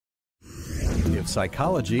of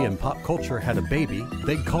psychology and pop culture had a baby,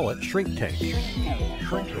 they'd call it Shrink Tank.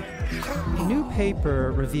 A new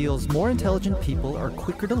paper reveals more intelligent people are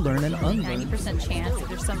quicker to learn and unlearn. 90% chance that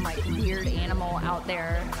there's some weird animal out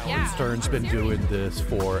there. Yeah. Stern's been doing this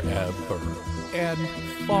forever and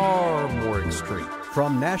far more extreme.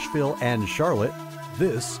 From Nashville and Charlotte,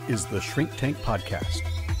 this is the Shrink Tank Podcast.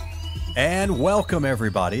 And welcome,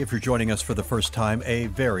 everybody. If you're joining us for the first time, a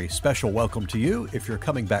very special welcome to you. If you're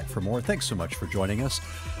coming back for more, thanks so much for joining us.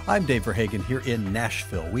 I'm Dave Verhagen here in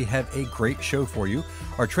Nashville. We have a great show for you.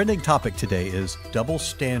 Our trending topic today is double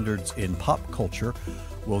standards in pop culture.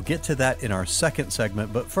 We'll get to that in our second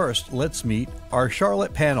segment, but first, let's meet our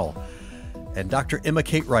Charlotte panel. And Dr. Emma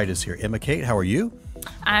Kate Wright is here. Emma Kate, how are you?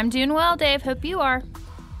 I'm doing well, Dave. Hope you are.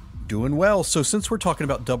 Doing well. So since we're talking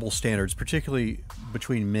about double standards, particularly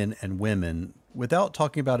between men and women, without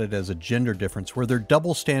talking about it as a gender difference, were there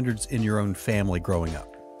double standards in your own family growing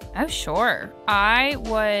up? Oh, sure. I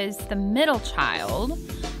was the middle child,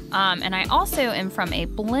 and I also am from a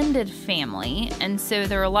blended family, and so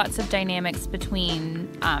there are lots of dynamics between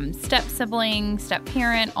step-sibling,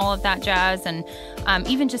 step-parent, all of that jazz, and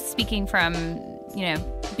even just speaking from,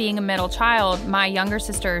 being a middle child, my younger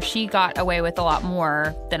sister, she got away with a lot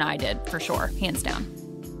more than I did, for sure, hands down.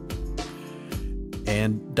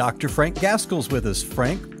 And Dr. Frank Gaskell's with us.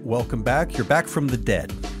 Frank, welcome back. You're back from the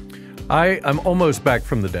dead. I'm almost back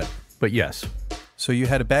from the dead, but yes. So you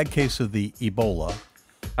had a bad case of the Ebola.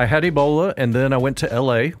 I had Ebola, and then I went to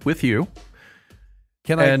L.A. with you.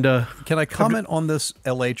 Can I comment on this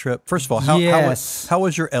L.A. trip? First of all, how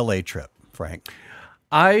was your L.A. trip, Frank?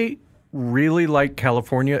 I really like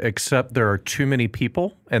California, except there are too many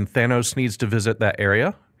people, and Thanos needs to visit that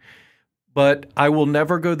area. But I will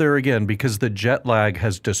never go there again because the jet lag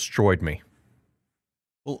has destroyed me.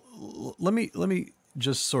 Well, let me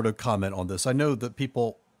just sort of comment on this. I know that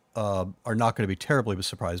people are not going to be terribly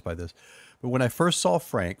surprised by this, but when I first saw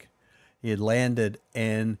Frank, he had landed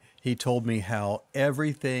and he told me how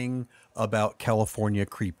everything about California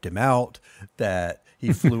creeped him out, that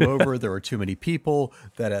he flew over, there were too many people,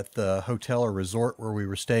 that at the hotel or resort where we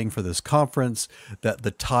were staying for this conference, that the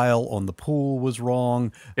tile on the pool was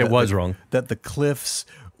wrong. It was wrong. That the cliffs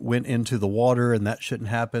went into the water and that shouldn't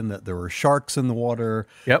happen, that there were sharks in the water,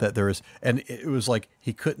 that there was, and it was like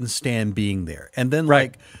he couldn't stand being there. And then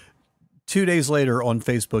like 2 days later on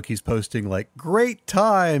Facebook, he's posting like great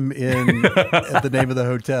time in at the name of the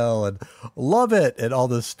hotel and love it and all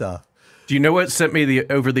this stuff. Do you know what sent me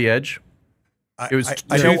over the edge? It was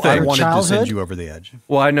I wanted to send you over the edge.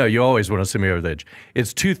 Well, I know you always want to send me over the edge.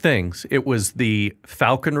 It's two things. It was the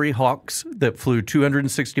falconry hawks that flew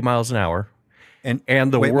 260 miles an hour, and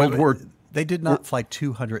the World War. They did not fly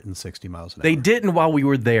 260 miles an hour. They didn't while we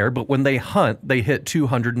were there, but when they hunt, they hit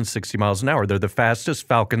 260 miles an hour. They're the fastest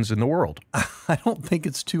falcons in the world. I don't think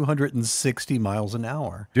it's 260 miles an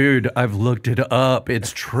hour. Dude, I've looked it up.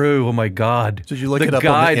 It's true. Oh, my God. Did you look it up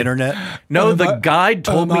on the internet? No, the guide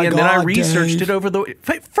told me, and then I researched it over the...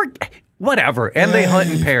 whatever. And they hunt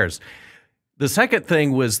in pairs. The second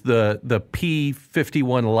thing was the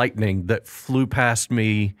P-51 Lightning that flew past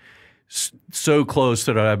me so close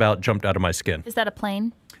that I about jumped out of my skin. Is that a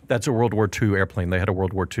plane? That's a World War II airplane. They had a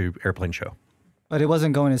World War II airplane show. But it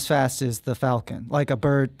wasn't going as fast as the Falcon. Like a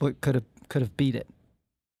bird could have beat it.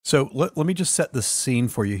 So let me just set the scene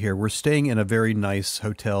for you here. We're staying in a very nice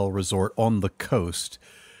hotel resort on the coast.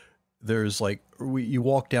 There's you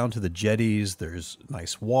walk down to the jetties, there's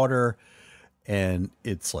nice water, and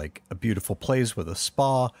it's like a beautiful place with a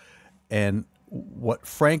spa. And what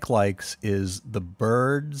Frank likes is the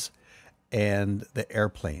birds and the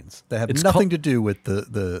airplanes that have nothing to do with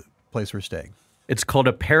the place we're staying. It's called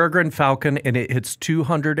a peregrine falcon, and it hits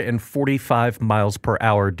 245 miles per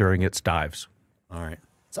hour during its dives. All right.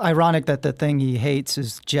 It's ironic that the thing he hates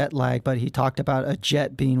is jet lag, but he talked about a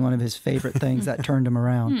jet being one of his favorite things that turned him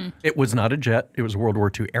around. It was not a jet. It was a World War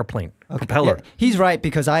II airplane. Propeller. Yeah, he's right,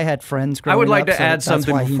 because I had friends growing up. I would like to add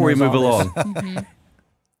something before we move along.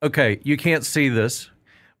 Okay, you can't see this,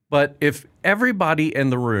 but if everybody in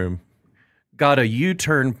the room got a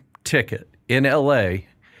U-turn ticket in L.A.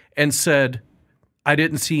 and said, I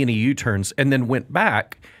didn't see any U-turns, and then went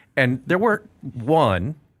back, and there weren't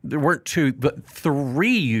two, but 3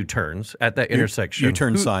 U-turns at that intersection.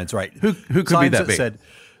 U-turn signs, right. Who could be that big?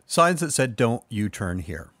 Signs that said, don't U-turn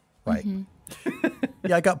here, right.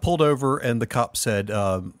 Yeah, I got pulled over, and the cop said,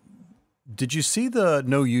 did you see the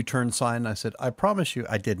no U-turn sign? I said, I promise you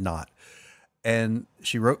I did not. And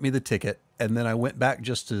she wrote me the ticket, and then I went back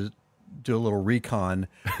just to do a little recon.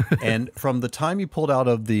 And from the time you pulled out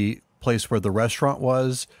of the place where the restaurant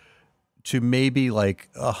was to maybe like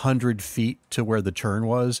 100 feet to where the turn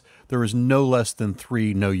was, there was no less than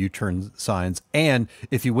 3 no U-turn signs. And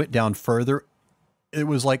if you went down further, it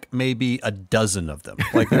was like maybe a dozen of them.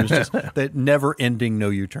 Like there's just that never-ending no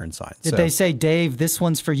U-turn signs. Did they say, Dave, this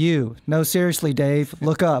one's for you? No, seriously, Dave,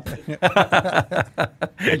 look up.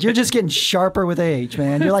 You're just getting sharper with age,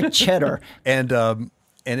 man. You're like cheddar. And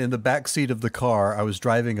in the back seat of the car, I was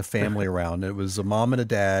driving a family around. It was a mom and a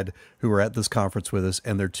dad who were at this conference with us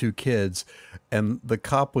and their 2 kids. And the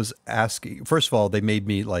cop was asking, first of all, they made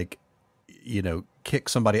me like, kick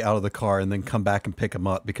somebody out of the car and then come back and pick them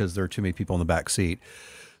up because there are too many people in the back seat.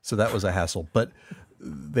 So that was a hassle. But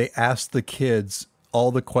they asked the kids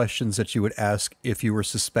all the questions that you would ask if you were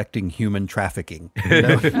suspecting human trafficking.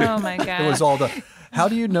 Oh my God. It was all how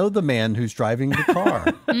do you know the man who's driving the car?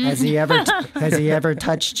 Has he ever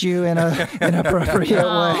touched you in an inappropriate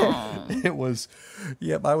way? It was,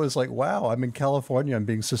 I was like, wow, I'm in California. I'm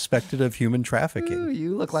being suspected of human trafficking. Ooh,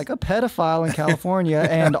 you look like a pedophile in California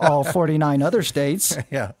and all 49 other states.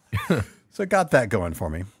 Yeah. So got that going for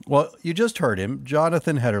me. Well, you just heard him.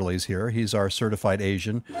 Jonathan Hederley's here. He's our certified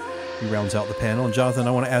Asian. He rounds out the panel. And Jonathan,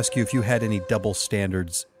 I want to ask you if you had any double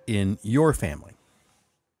standards in your family.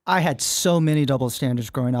 I had so many double standards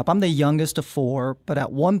growing up. I'm the youngest of 4, but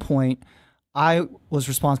at one point, I was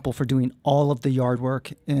responsible for doing all of the yard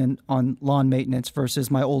work on lawn maintenance versus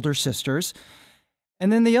my older sisters.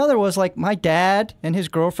 And then the other was like my dad and his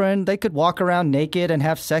girlfriend, they could walk around naked and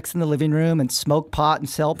have sex in the living room and smoke pot and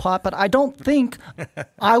sell pot, but I don't think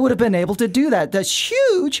I would have been able to do that. That's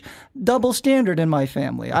huge double standard in my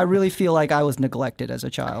family. I really feel like I was neglected as a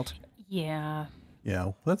child. Yeah.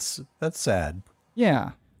 Yeah, that's sad.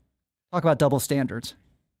 Yeah. Talk about double standards.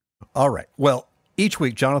 All right. Well, each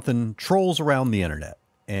week, Jonathan trolls around the internet,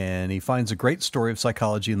 and he finds a great story of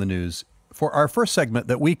psychology in the news for our first segment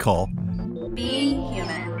that we call Being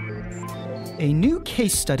Human. A new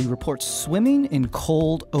case study reports swimming in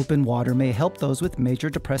cold, open water may help those with major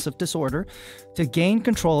depressive disorder to gain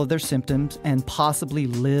control of their symptoms and possibly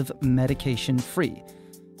live medication-free.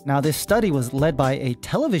 Now, this study was led by a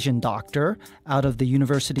television doctor out of the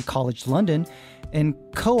University College London and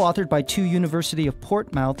co-authored by 2 University of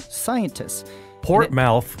Portsmouth scientists.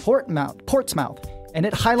 Portsmouth. And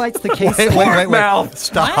it highlights the case... Wait. Portsmouth.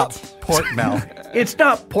 Stop. Portsmouth. It's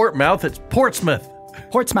not Portsmouth, it's Portsmouth.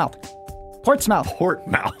 Portsmouth.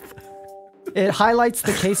 It highlights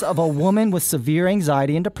the case of a woman with severe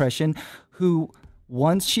anxiety and depression who,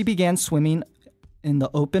 once she began swimming in the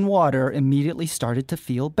open water, immediately started to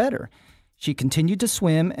feel better. She continued to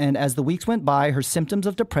swim, and as the weeks went by, her symptoms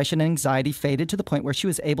of depression and anxiety faded to the point where she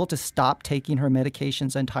was able to stop taking her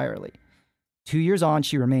medications entirely. 2 years on,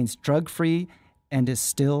 she remains drug-free and is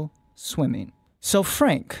still swimming. So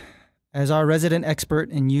Frank, as our resident expert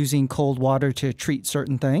in using cold water to treat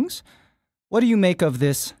certain things, what do you make of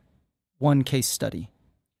this one case study?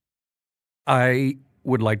 I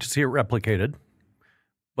would like to see it replicated,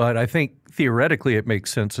 but I think theoretically it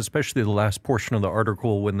makes sense, especially the last portion of the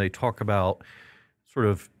article when they talk about sort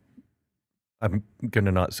of, I'm going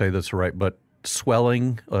to not say this right, but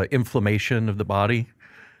swelling, inflammation of the body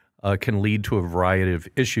can lead to a variety of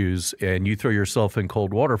issues. And you throw yourself in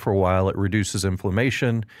cold water for a while, it reduces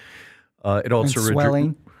inflammation. It also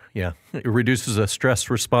swelling. It reduces a stress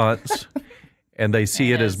response. And they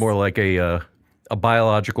see it as more like a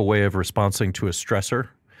biological way of responding to a stressor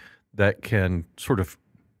that can sort of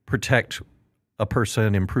protect a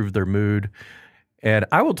person, improve their mood. And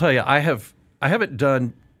I will tell you, I haven't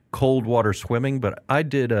done cold water swimming, but I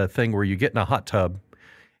did a thing where you get in a hot tub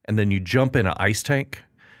and then you jump in an ice tank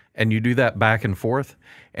and you do that back and forth.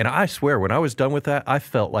 And I swear, when I was done with that, I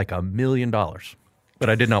felt like $1 million. But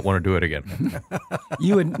I did not want to do it again.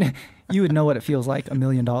 You would know what it feels like, $1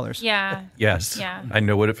 million. Yeah. Yes. Yeah. I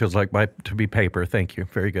know what it feels like to be paper. Thank you.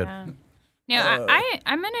 Very good. Yeah. No,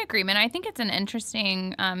 I'm in agreement. I think it's an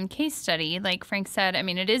interesting case study. Like Frank said, I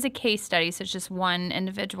mean, it is a case study, so it's just one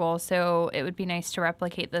individual. So it would be nice to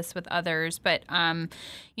replicate this with others. But,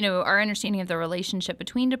 our understanding of the relationship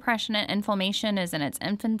between depression and inflammation is in its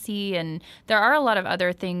infancy. And there are a lot of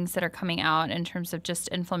other things that are coming out in terms of just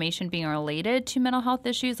inflammation being related to mental health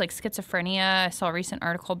issues like schizophrenia. I saw a recent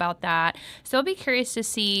article about that. So I'll be curious to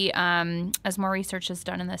see, as more research is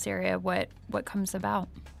done in this area, what comes about.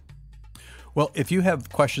 Well, if you have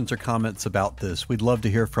questions or comments about this, we'd love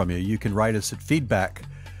to hear from you. You can write us at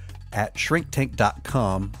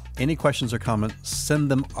feedback@shrinktank.com. Any questions or comments,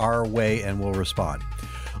 send them our way and we'll respond.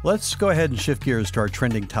 Let's go ahead and shift gears to our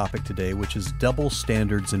trending topic today, which is double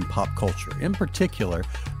standards in pop culture. In particular,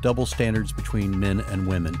 double standards between men and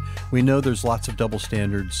women. We know there's lots of double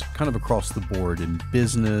standards kind of across the board in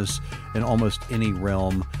business, in almost any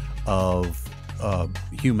realm. of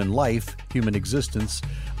human life, human existence,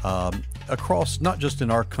 across not just in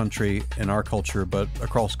our country, in our culture, but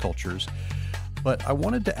across cultures. But I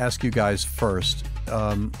wanted to ask you guys first,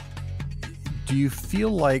 do you feel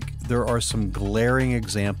like there are some glaring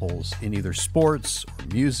examples in either sports or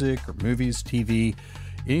music or movies, TV,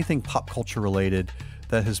 anything pop culture related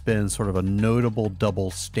that has been sort of a notable double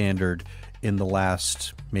standard in the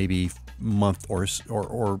last maybe month or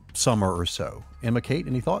summer or so? Emma, Kate,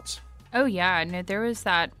 any thoughts? Oh, yeah. No, there was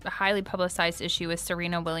that highly publicized issue with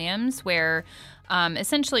Serena Williams where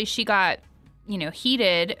essentially she got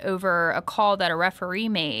heated over a call that a referee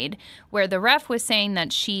made where the ref was saying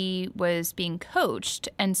that she was being coached.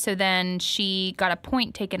 And so then she got a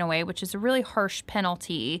point taken away, which is a really harsh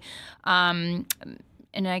penalty.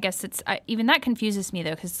 And I guess even that confuses me,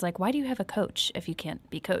 though, because it's like, why do you have a coach if you can't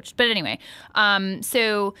be coached? But anyway,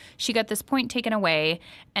 so she got this point taken away,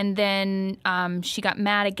 and then she got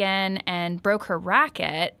mad again and broke her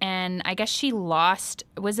racket. And I guess she lost.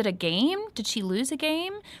 Was it a game? Did she lose a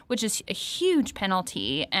game? Which is a huge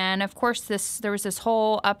penalty. And of course, there was this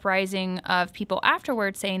whole uprising of people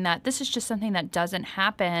afterwards saying that this is just something that doesn't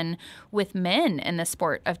happen with men in the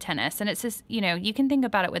sport of tennis. And it's just, you can think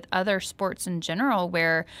about it with other sports in general where,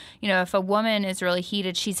 if a woman is really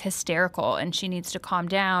heated, she's hysterical and she needs to calm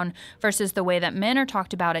down versus the way that men are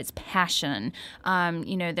talked about, it's passion.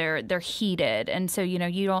 They're heated. And so,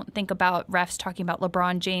 you don't think about refs talking about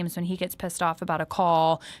LeBron James when he gets pissed off about a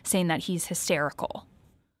call saying that he's hysterical.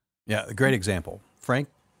 Yeah, a great example. Frank?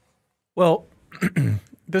 Well,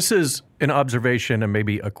 this is an observation and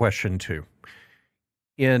maybe a question too.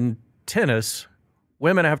 In tennis,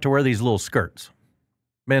 women have to wear these little skirts.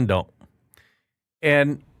 Men don't.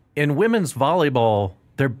 And in women's volleyball,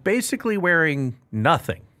 they're basically wearing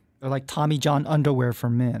nothing. They're like Tommy John underwear for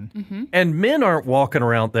men. Mm-hmm. And men aren't walking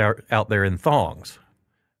around out there in thongs.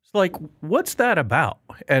 It's like, what's that about?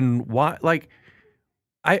 And why? Like,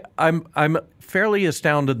 I'm fairly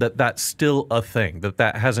astounded that that's still a thing,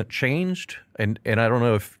 that hasn't changed. And I don't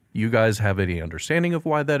know if you guys have any understanding of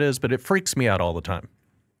why that is, but it freaks me out all the time.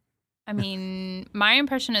 I mean, my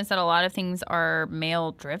impression is that a lot of things are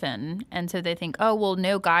male-driven, and so they think, oh, well,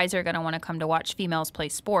 no guys are going to want to come to watch females play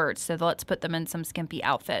sports, so let's put them in some skimpy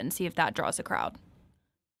outfit and see if that draws a crowd.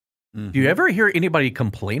 Mm-hmm. Do you ever hear anybody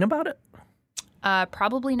complain about it?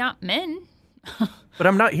 Probably not men. But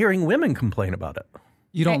I'm not hearing women complain about it.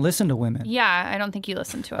 You don't listen to women. Yeah, I don't think you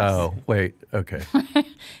listen to us. Oh, wait. Okay.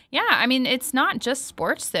 Yeah, I mean, it's not just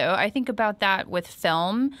sports, though. I think about that with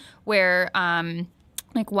film where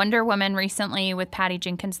like Wonder Woman recently with Patty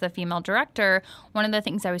Jenkins, the female director, one of the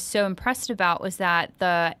things I was so impressed about was that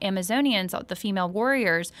the Amazonians, the female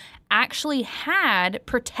warriors, actually had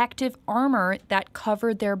protective armor that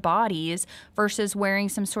covered their bodies versus wearing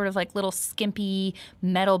some sort of like little skimpy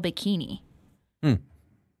metal bikini.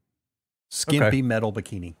 Skimpy metal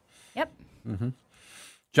bikini. Yep. Mm-hmm.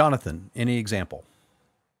 Jonathan, any example?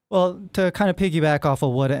 Well, to kind of piggyback off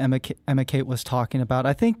of what Emma Kate was talking about,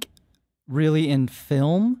 I think really in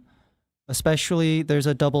film, especially, there's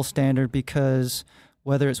a double standard because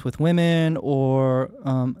whether it's with women or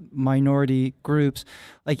minority groups,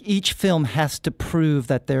 like each film has to prove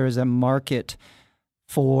that there is a market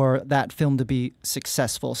for that film to be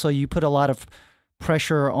successful. So you put a lot of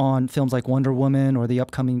pressure on films like Wonder Woman or the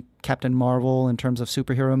upcoming Captain Marvel in terms of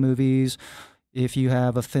superhero movies. If you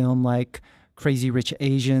have a film like Crazy Rich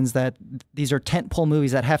Asians, that these are tentpole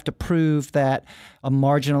movies that have to prove that a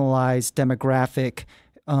marginalized demographic,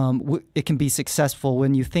 it can be successful.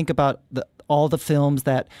 When you think about all the films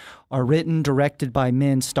that are written, directed by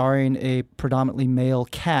men, starring a predominantly male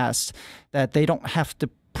cast, that they don't have to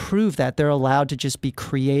prove that. They're allowed to just be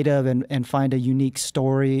creative and find a unique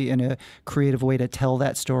story and a creative way to tell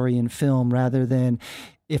that story in film, rather than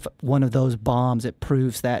if one of those bombs, it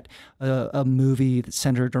proves that a movie that's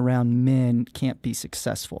centered around men can't be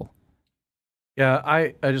successful. Yeah,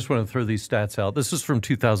 I just want to throw these stats out. This is from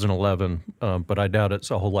 2011, but I doubt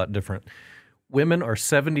it's a whole lot different. Women are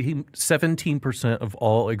 17% of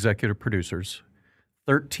all executive producers,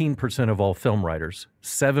 13% of all film writers,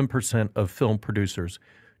 7% of film producers,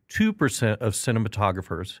 2% of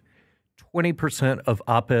cinematographers, 20% of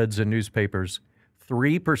op-eds in newspapers,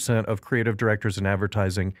 3% of creative directors in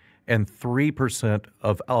advertising, and 3%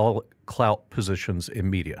 of all clout positions in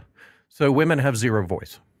media. So women have zero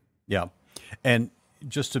voice. Yeah. And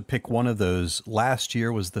just to pick one of those, last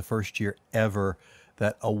year was the first year ever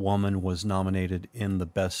that a woman was nominated in the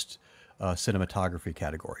best cinematography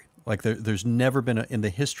category. Like there's never been in the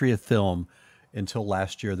history of film until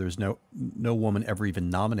last year, there's no woman ever even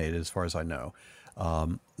nominated as far as I know.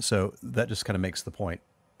 So that just kind of makes the point.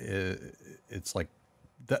 It's like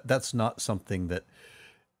that's not something that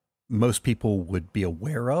most people would be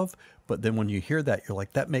aware of. But then when you hear that, you're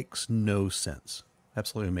like, that makes no sense.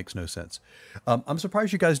 Absolutely makes no sense. I'm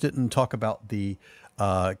surprised you guys didn't talk about the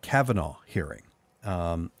Kavanaugh hearing.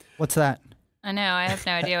 What's that? I know. I have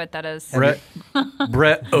no idea what that is.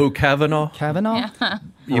 Brett O. Kavanaugh? Kavanaugh? Yeah.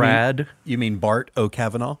 Brad? You mean Bart O.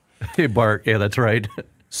 Kavanaugh? Hey, Bart. Yeah, that's right.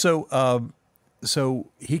 So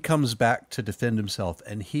he comes back to defend himself,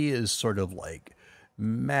 and he is sort of like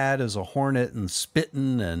mad as a hornet and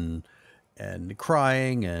spitting and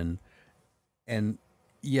crying, and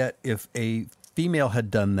yet if a female had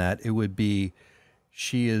done that, it would be,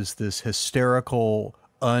 she is this hysterical,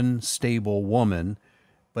 unstable woman.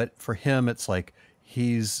 But for him, it's like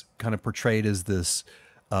he's kind of portrayed as this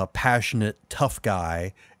passionate, tough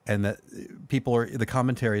guy, and that the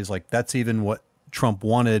commentary is like, that's even what Trump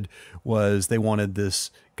wanted, was they wanted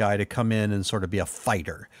this guy to come in and sort of be a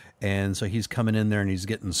fighter. And so he's coming in there and he's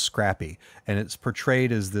getting scrappy. And it's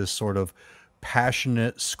portrayed as this sort of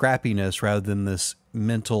passionate scrappiness rather than this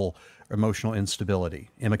mental, emotional instability.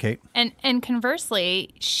 Emma Kate? And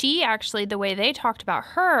conversely, she actually, the way they talked about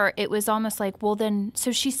her, it was almost like, well then,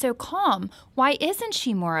 so she's so calm. Why isn't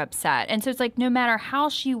she more upset? And so it's like, no matter how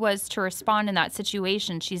she was to respond in that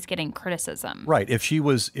situation, she's getting criticism. Right. If she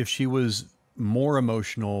was more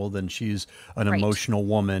emotional, then she's an emotional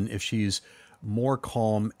woman. If she's more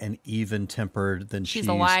calm and even tempered, then she's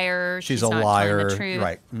a liar. She's a not liar. telling the truth.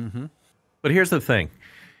 Right. Mm-hmm. But here's the thing.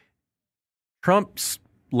 Trump's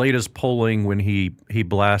latest polling, when he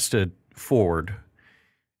blasted Ford,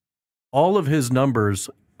 all of his numbers,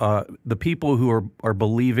 the people who are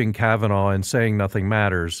believing Kavanaugh and saying nothing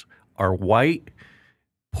matters are white,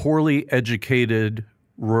 poorly educated,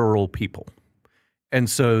 rural people. And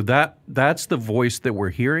so that's the voice that we're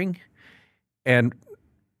hearing. And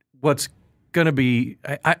what's going to be,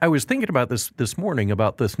 I was thinking about this morning,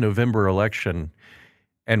 about this November election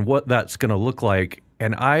and what that's going to look like.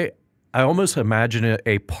 And I almost imagine it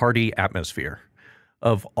a party atmosphere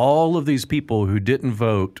of all of these people who didn't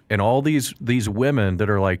vote and all these women that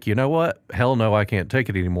are like, you know what? Hell no, I can't take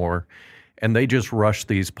it anymore. And they just rush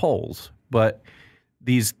these polls. But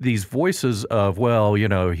these voices of, well, you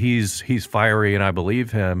know, he's fiery and I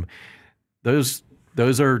believe him, that's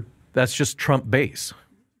just Trump base.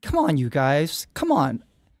 Come on, you guys. Come on.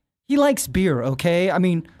 He likes beer, okay? I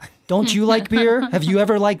mean, don't you like beer? Have you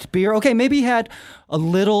ever liked beer? Okay, maybe he had a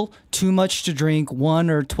little too much to drink 1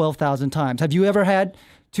 or 12,000 times. Have you ever had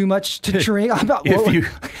too much to drink?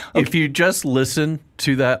 If you just listen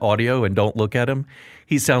to that audio and don't look at him,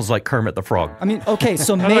 he sounds like Kermit the Frog. I mean, okay,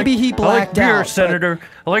 so maybe he blacked out. I like beer, Senator.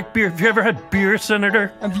 I like beer. Have you ever had beer, Senator?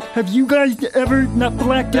 Have you guys ever not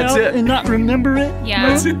blacked out and not remember it?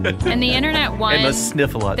 Yeah. And the internet won. And the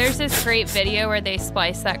sniffle. There's this great video where they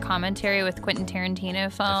splice that commentary with Quentin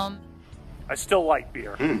Tarantino film. I still like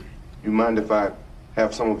beer. You mind if I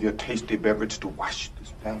have some of your tasty beverage to wash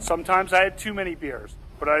this down? Sometimes I had too many beers,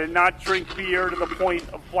 but I did not drink beer to the point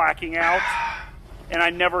of blacking out. And I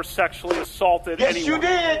never sexually assaulted anyone. Yes, you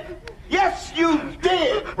did. Yes, you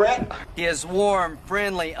did, Brett. He is warm,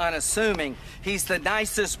 friendly, unassuming. He's the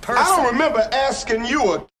nicest person. I don't remember asking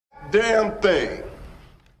you a damn thing.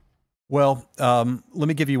 Well, let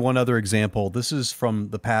me give you one other example. This is from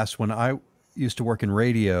the past when I used to work in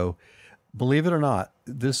radio. Believe it or not,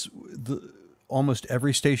 almost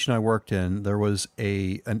every station I worked in, there was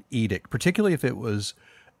an edict, particularly if it was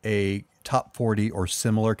a top 40 or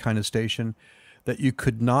similar kind of station, that you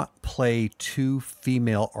could not play 2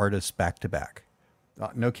 female artists back to back.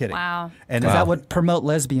 No kidding. Wow. And that would promote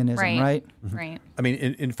lesbianism, right? Right. I mean,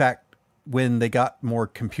 in fact, when they got more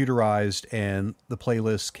computerized and the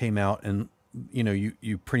playlists came out, and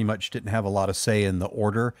you pretty much didn't have a lot of say in the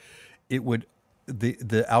order, it would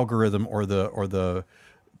the algorithm or the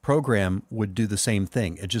program would do the same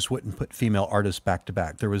thing. It just wouldn't put female artists back to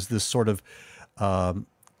back. There was this sort of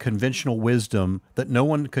conventional wisdom that no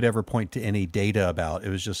one could ever point to any data about. It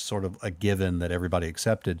was just sort of a given that everybody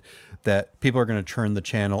accepted, that people are going to turn the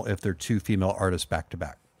channel if they're 2 female artists back to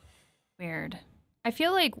back. Weird. I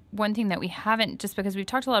feel like one thing that we haven't, just because we've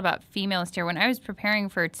talked a lot about females here, when I was preparing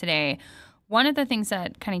for today, one of the things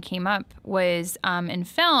that kind of came up was in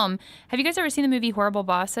film. Have you guys ever seen the movie Horrible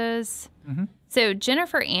Bosses? Mm-hmm. So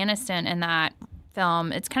Jennifer Aniston in that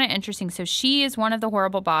film, it's kind of interesting. So she is one of the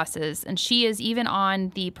horrible bosses, and she is even on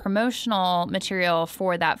the promotional material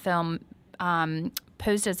for that film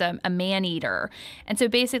posed as a man-eater. And so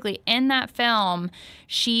basically in that film,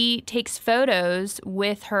 she takes photos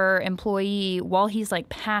with her employee while he's like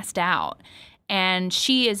passed out. And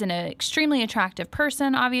she is an extremely attractive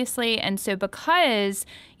person, obviously. And so because,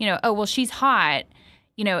 she's hot,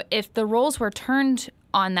 if the roles were turned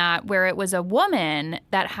on that where it was a woman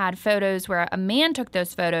that had photos where a man took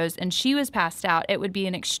those photos and she was passed out, it would be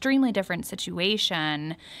an extremely different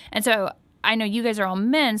situation. And so I know you guys are all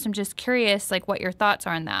men, so I'm just curious, like, what your thoughts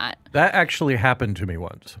are on that. That actually happened to me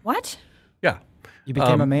once. What? Yeah. You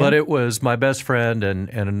became a man? But it was my best friend and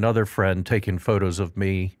another friend taking photos of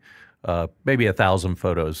me, maybe 1,000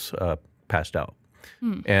 photos passed out.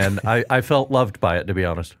 And I felt loved by it, to be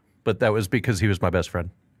honest. But that was because he was my best friend.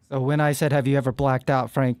 So when I said, have you ever blacked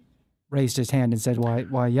out, Frank raised his hand and said,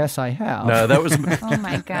 why, yes, I have. No, that was Oh,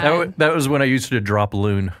 my God. that was when I used to drop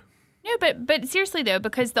loon. No, but seriously, though,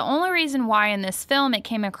 because the only reason why in this film it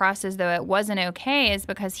came across as though it wasn't okay is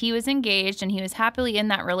because he was engaged and he was happily in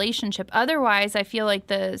that relationship. Otherwise, I feel like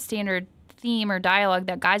the standard theme or dialogue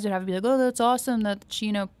that guys would have to be like, oh, that's awesome that she,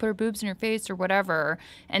 you know, put her boobs in your face or whatever.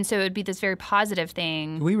 And so it would be this very positive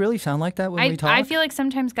thing. Do we really sound like that when we talk? I feel like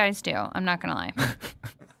sometimes guys do. I'm not going to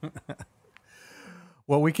lie.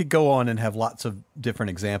 Well, we could go on and have lots of different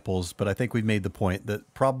examples, but I think we've made the point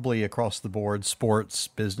that probably across the board, sports,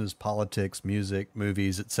 business, politics, music,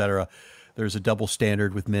 movies, etc., there's a double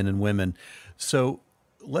standard with men and women. So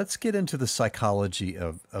let's get into the psychology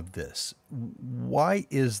of this. Why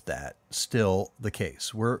is that still the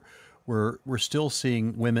case? We're still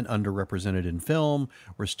seeing women underrepresented in film.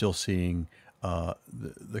 We're still seeing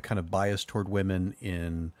the kind of bias toward women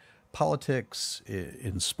in politics,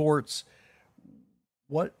 in sports.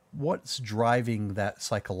 What's driving that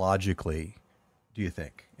psychologically, do you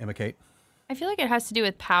think? Emma Kate? I feel like it has to do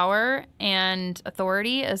with power and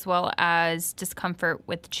authority as well as discomfort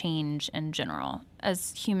with change in general.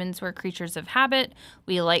 As humans, we're creatures of habit.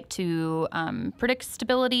 We like to predict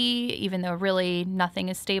stability, even though really nothing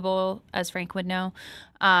is stable, as Frank would know.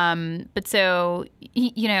 But so,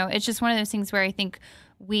 you know, it's just one of those things where I think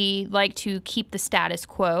we like to keep the status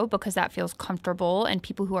quo because that feels comfortable, and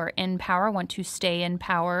people who are in power want to stay in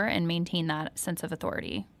power and maintain that sense of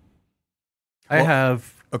authority.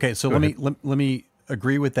 Okay, so let me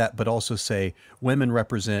agree with that, but also say women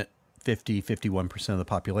represent 51% of the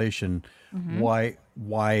population. Mm-hmm.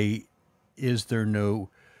 Why is there no,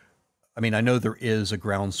 I mean, I know there is a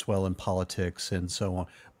groundswell in politics and so on,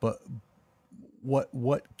 but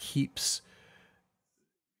what keeps,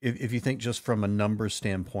 if you think just from a numbers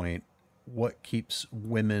standpoint, what keeps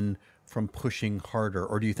women from pushing harder,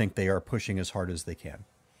 or do you think they are pushing as hard as they can?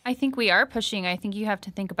 I think we are pushing. I think you have to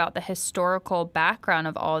think about the historical background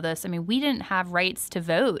of all of this. I mean, we didn't have rights to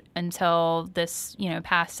vote until this,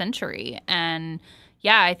 past century. And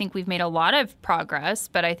yeah, I think we've made a lot of progress,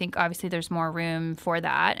 but I think obviously there's more room for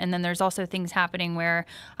that. And then there's also things happening where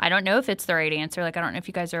I don't know if it's the right answer. Like, I don't know if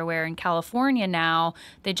you guys are aware, in California now,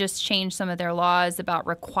 they just changed some of their laws about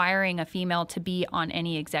requiring a female to be on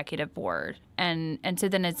any executive board. And so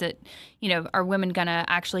then is it, are women going to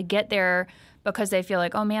actually get there because they feel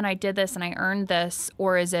like, oh man, I did this and I earned this?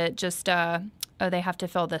 Or is it just, they have to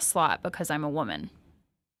fill this slot because I'm a woman?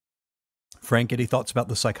 Frank, any thoughts about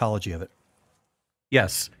the psychology of it?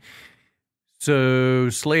 Yes.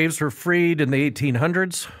 So slaves were freed in the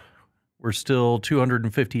 1800s. We're still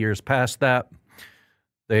 250 years past that.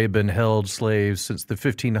 They've been held slaves since the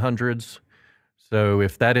 1500s. So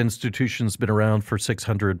if that institution's been around for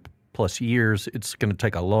 600 plus years, it's going to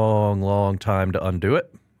take a long, long time to undo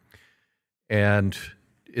it. And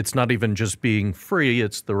it's not even just being free,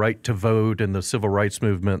 it's the right to vote and the civil rights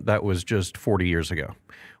movement. That was just 40 years ago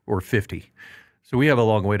or 50. So we have a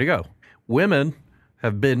long way to go. Women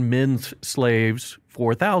have been men's slaves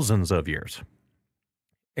for thousands of years.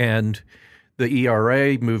 And the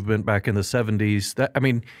ERA movement back in the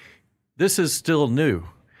 70s, this is still new.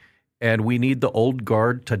 And we need the old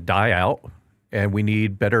guard to die out. And we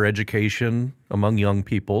need better education among young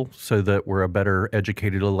people so that we're a better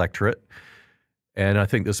educated electorate. And I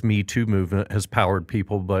think this Me Too movement has powered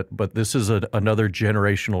people, but this is another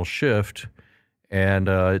generational shift, and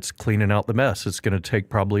it's cleaning out the mess. It's going to take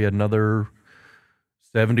probably another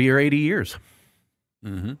 70 or 80 years.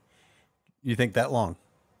 Mm-hmm. You think that long?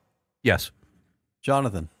 Yes.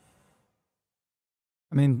 Jonathan?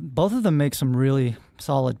 Both of them make some really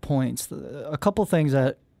solid points. A couple things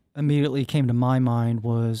that immediately came to my mind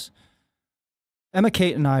was Emma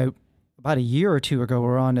Kate and I, about a year or two ago,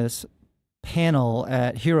 were on this panel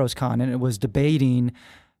at HeroesCon, and it was debating,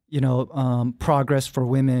 progress for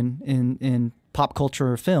women in pop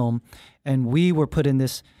culture or film. And we were put in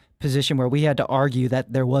this position where we had to argue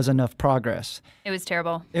that there was enough progress. It was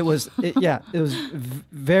terrible. It was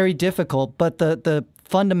very difficult. But the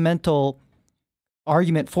fundamental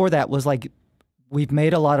argument for that was like, we've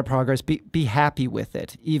made a lot of progress. Be happy with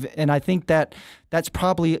it. And I think that's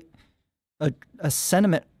probably a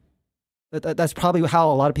sentiment That's probably how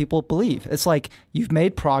a lot of people believe. It's like, you've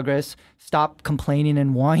made progress, stop complaining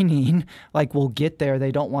and whining, like we'll get there.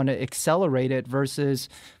 They don't want to accelerate it, versus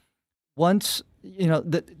once,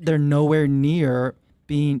 they're nowhere near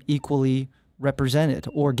being equally represented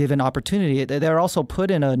or given opportunity, they're also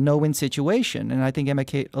put in a no-win situation. And I think Emma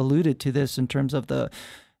Kate alluded to this in terms of the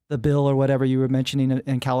bill or whatever you were mentioning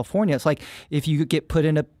in California. It's like, if you get put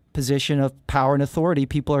in a position of power and authority,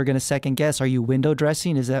 people are going to second guess. Are you window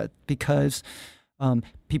dressing? Is that because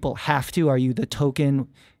people have to? Are you the token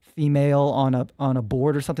female on a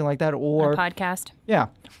board or something like that? Or a podcast? Yeah.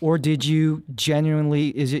 Or did you genuinely,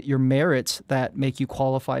 is it your merits that make you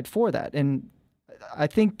qualified for that? And I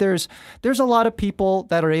think there's a lot of people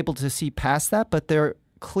that are able to see past that, but there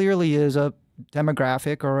clearly is a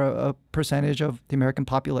demographic or a percentage of the American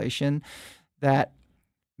population that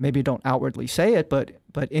maybe don't outwardly say it, but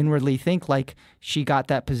inwardly think like she got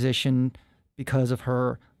that position because of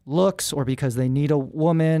her looks or because they need a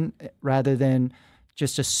woman, rather than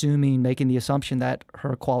just making the assumption that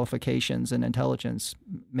her qualifications and intelligence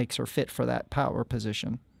makes her fit for that power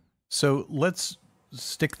position. So let's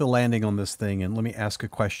stick the landing on this thing, and let me ask a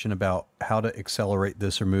question about how to accelerate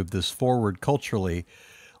this or move this forward culturally.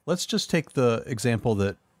 Let's just take the example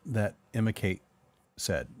that Emma Kate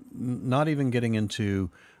said, not even getting into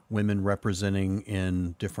women representing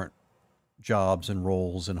in different jobs and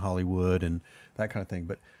roles in Hollywood and that kind of thing.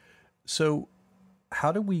 But so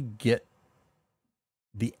how do we get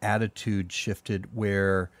the attitude shifted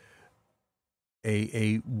where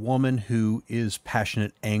a woman who is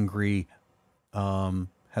passionate, angry,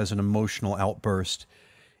 has an emotional outburst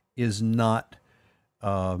is not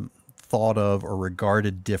thought of or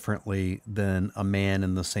regarded differently than a man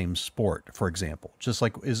in the same sport, for example? Just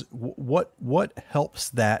like, what helps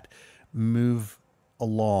that move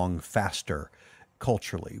along faster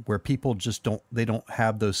culturally, where people just don't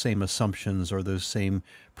have those same assumptions or those same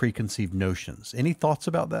preconceived notions? Any thoughts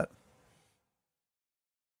about that?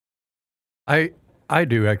 I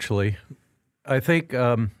do, actually. I think,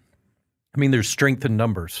 there's strength in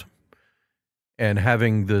numbers and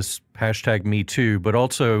having this hashtag Me Too, but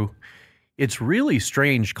also it's really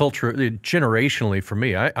strange generationally for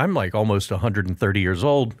me. I'm like almost 130 years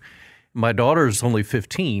old. My daughter's only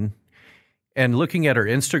 15. And looking at her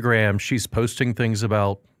Instagram, she's posting things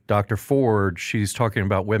about Dr. Ford. She's talking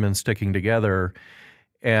about women sticking together.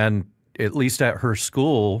 And at least at her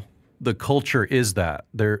school, the culture is that.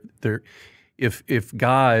 If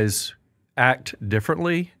guys act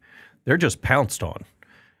differently, they're just pounced on.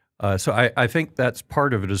 So I think that's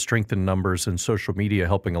part of it, is strength in numbers and social media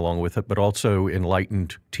helping along with it, but also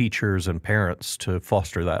enlightened teachers and parents to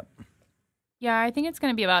foster that. Yeah, I think it's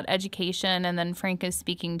going to be about education. And then Frank is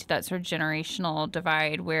speaking to that sort of generational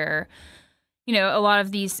divide where, a lot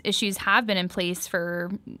of these issues have been in place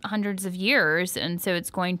for hundreds of years. And so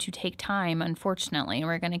it's going to take time, unfortunately.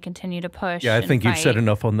 We're going to continue to push. Yeah, I think you've said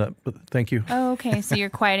enough on that. But thank you. Oh, okay. So you're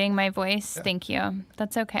quieting my voice. Thank you.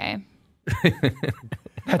 That's okay.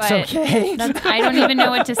 That's okay. I don't even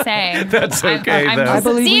know what to say. That's okay. I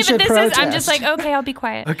believe we should protest. I'm just like, okay, I'll be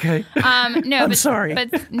quiet. Okay. I'm sorry.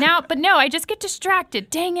 But no, I just get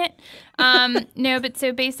distracted. Dang it. But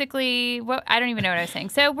so basically, I don't even know what I was saying.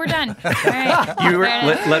 So we're done. All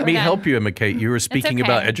right. Let me help you, Emma Kate. You were speaking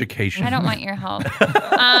about education. I don't want your help.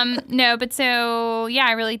 But so yeah,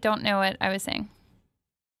 I really don't know what I was saying.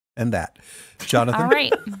 And that, Jonathan. All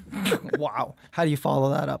right. Wow. How do you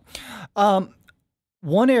follow that up?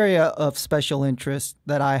 One area of special interest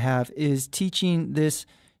that I have is teaching this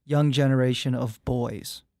young generation of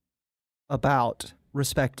boys about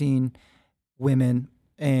respecting women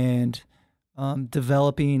and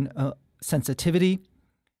developing sensitivity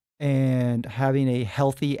and having a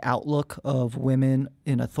healthy outlook of women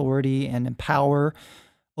in authority and in power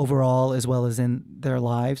overall, as well as in their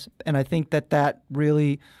lives. And I think that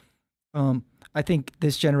really, I think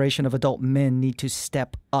this generation of adult men need to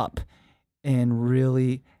step up and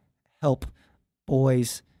really help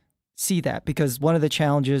boys see that. Because one of the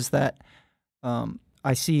challenges that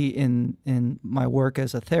I see in my work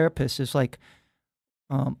as a therapist is like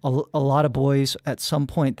a lot of boys at some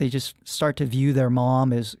point, they just start to view their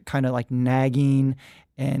mom as kind of like nagging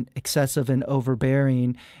and excessive and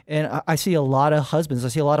overbearing. And I see a lot of husbands, I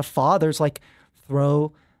see a lot of fathers like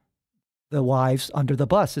throw the wives under the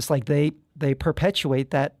bus. It's like they perpetuate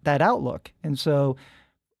that outlook. And so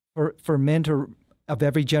for men of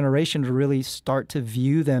every generation to really start to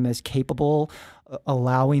view them as capable,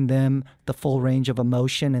 allowing them the full range of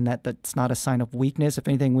emotion, and that's not a sign of weakness. If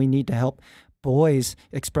anything, we need to help boys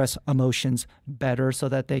express emotions better so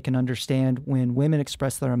that they can understand when women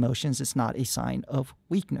express their emotions, it's not a sign of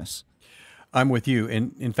weakness. I'm with you.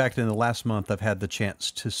 And in fact, in the last month, I've had the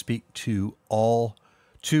chance to speak to all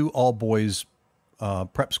boys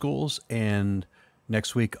prep schools. And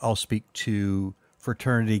next week, I'll speak to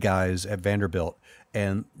fraternity guys at Vanderbilt.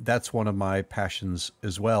 And that's one of my passions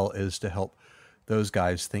as well, is to help those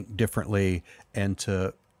guys think differently and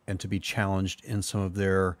to be challenged in some of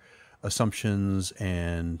their assumptions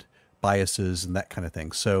and biases and that kind of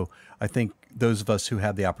thing. So I think those of us who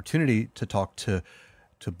have the opportunity to talk to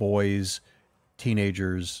boys,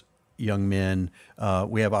 teenagers, young men,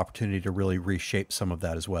 we have opportunity to really reshape some of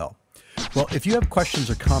that as well. Well, if you have questions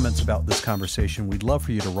or comments about this conversation, we'd love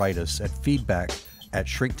for you to write us at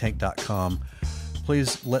feedback@shrinktank.com.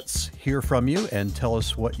 Please, let's hear from you and tell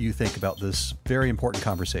us what you think about this very important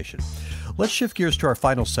conversation. Let's shift gears to our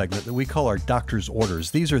final segment that we call our Doctor's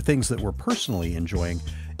Orders. These are things that we're personally enjoying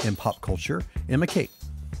in pop culture. Emma Kate.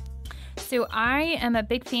 So I am a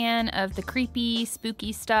big fan of the creepy,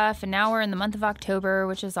 spooky stuff, and now we're in the month of October,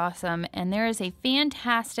 which is awesome. And there is a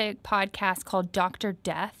fantastic podcast called Dr.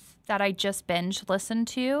 Death that I just binge listened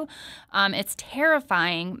to. It's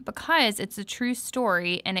terrifying because it's a true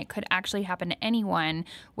story, and it could actually happen to anyone,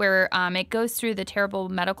 where it goes through the terrible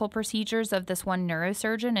medical procedures of this one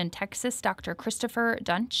neurosurgeon in Texas, Dr. Christopher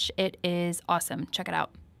Dunch. It is awesome. Check it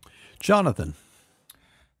out. Jonathan.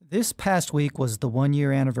 This past week was the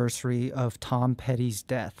 1-year anniversary of Tom Petty's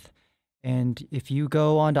death. And if you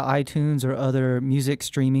go onto iTunes or other music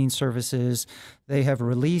streaming services, they have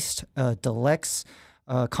released a deluxe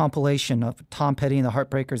compilation of Tom Petty and the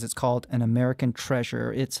Heartbreakers. It's called An American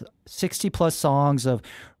Treasure. It's 60-plus songs of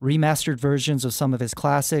remastered versions of some of his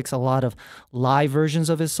classics, a lot of live versions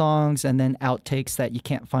of his songs, and then outtakes that you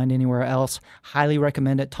can't find anywhere else. Highly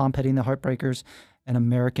recommend it. Tom Petty and the Heartbreakers, An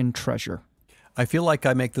American Treasure. I feel like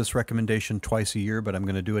I make this recommendation twice a year, but I'm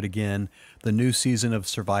going to do it again. The new season of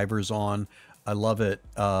Survivor's on. I love it.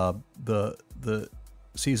 The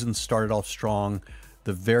season started off strong.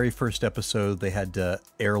 The very first episode, they had to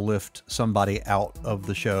airlift somebody out of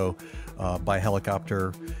the show by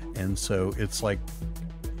helicopter. And so it's like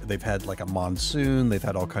they've had like a monsoon. They've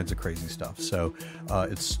had all kinds of crazy stuff. So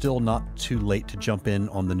it's still not too late to jump in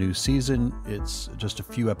on the new season. It's just a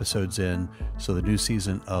few episodes in. So the new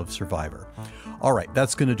season of Survivor. All right,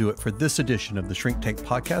 that's going to do it for this edition of the Shrink Tank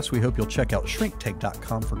Podcast. We hope you'll check out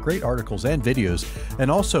shrinktank.com for great articles and videos, and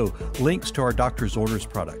also links to our Doctor's Orders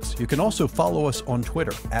products. You can also follow us on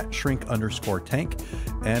Twitter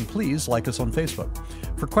 @shrink_tank, and please like us on Facebook.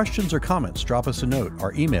 For questions or comments, drop us a note.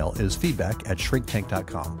 Our email is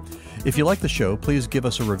feedback@shrinktank.com. If you like the show, please give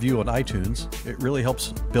us a review on iTunes. It really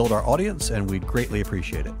helps build our audience, and we'd greatly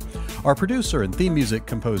appreciate it. Our producer and theme music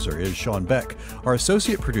composer is Sean Beck. Our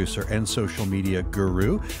associate producer and social media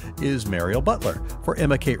guru is Mariel Butler. For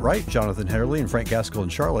Emma Kate Wright, Jonathan Hederley, and Frank Gaskell in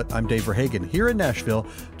Charlotte, I'm Dave Verhagen here in Nashville.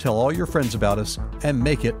 Tell all your friends about us and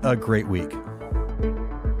make it a great week.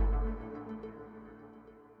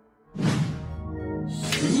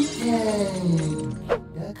 Shrink Tank.